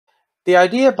The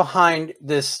idea behind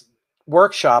this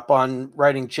workshop on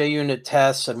writing JUnit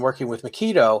tests and working with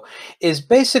Mockito is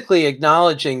basically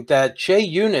acknowledging that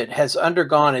JUnit has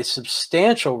undergone a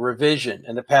substantial revision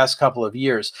in the past couple of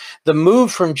years. The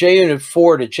move from JUnit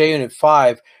 4 to JUnit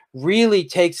 5 really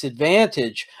takes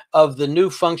advantage of the new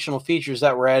functional features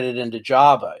that were added into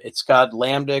Java. It's got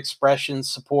Lambda expression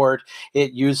support.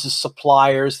 It uses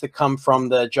suppliers that come from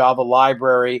the Java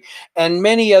library and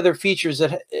many other features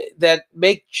that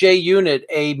make JUnit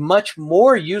a much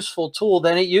more useful tool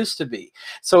than it used to be.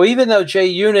 So even though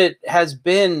JUnit has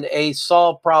been a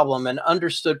solved problem, an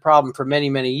understood problem for many,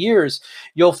 many years,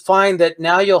 you'll find that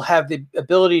now you'll have the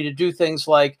ability to do things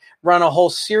like run a whole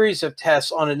series of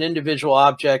tests on an individual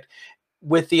object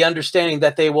with the understanding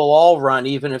that they will all run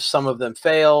even if some of them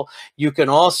fail. You can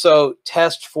also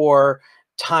test for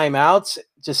timeouts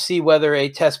to see whether a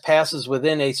test passes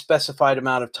within a specified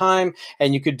amount of time.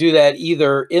 And you could do that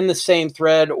either in the same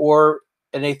thread or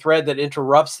in a thread that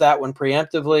interrupts that one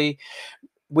preemptively.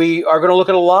 We are going to look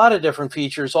at a lot of different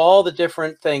features, all the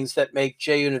different things that make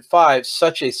JUnit 5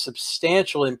 such a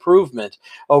substantial improvement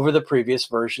over the previous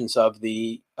versions of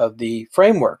the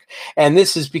framework. And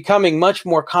this is becoming much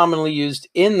more commonly used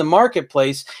in the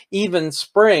marketplace. Even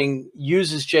Spring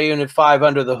uses JUnit 5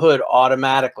 under the hood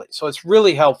automatically. So it's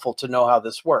really helpful to know how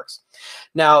this works.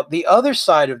 Now, the other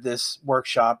side of this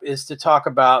workshop is to talk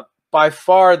about by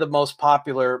far the most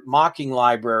popular mocking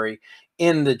library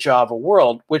in the Java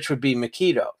world, which would be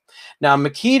Mockito. Now,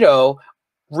 Mockito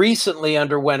recently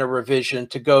underwent a revision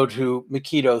to go to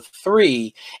Mockito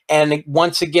 3, and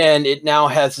once again, it now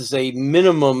has as a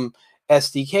minimum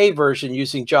SDK version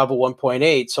using Java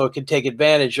 1.8, so it can take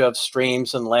advantage of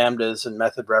streams and lambdas and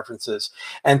method references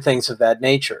and things of that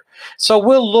nature. So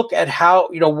we'll look at how,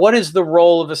 what is the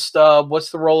role of a stub?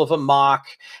 What's the role of a mock?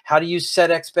 How do you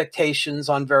set expectations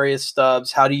on various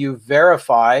stubs? How do you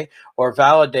verify or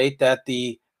validate that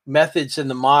the methods in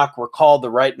the mock were called the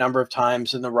right number of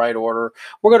times in the right order?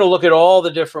 We're going to look at all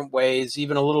the different ways,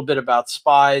 even a little bit about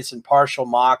spies and partial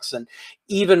mocks, and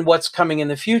even what's coming in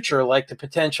the future, like the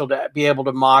potential to be able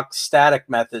to mock static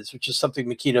methods, which is something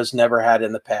Mockito's never had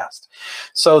in the past.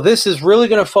 So this is really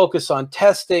going to focus on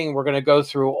testing. We're going to go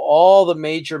through all the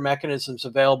major mechanisms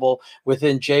available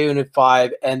within JUnit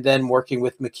 5 and then working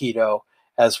with Mockito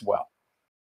as well.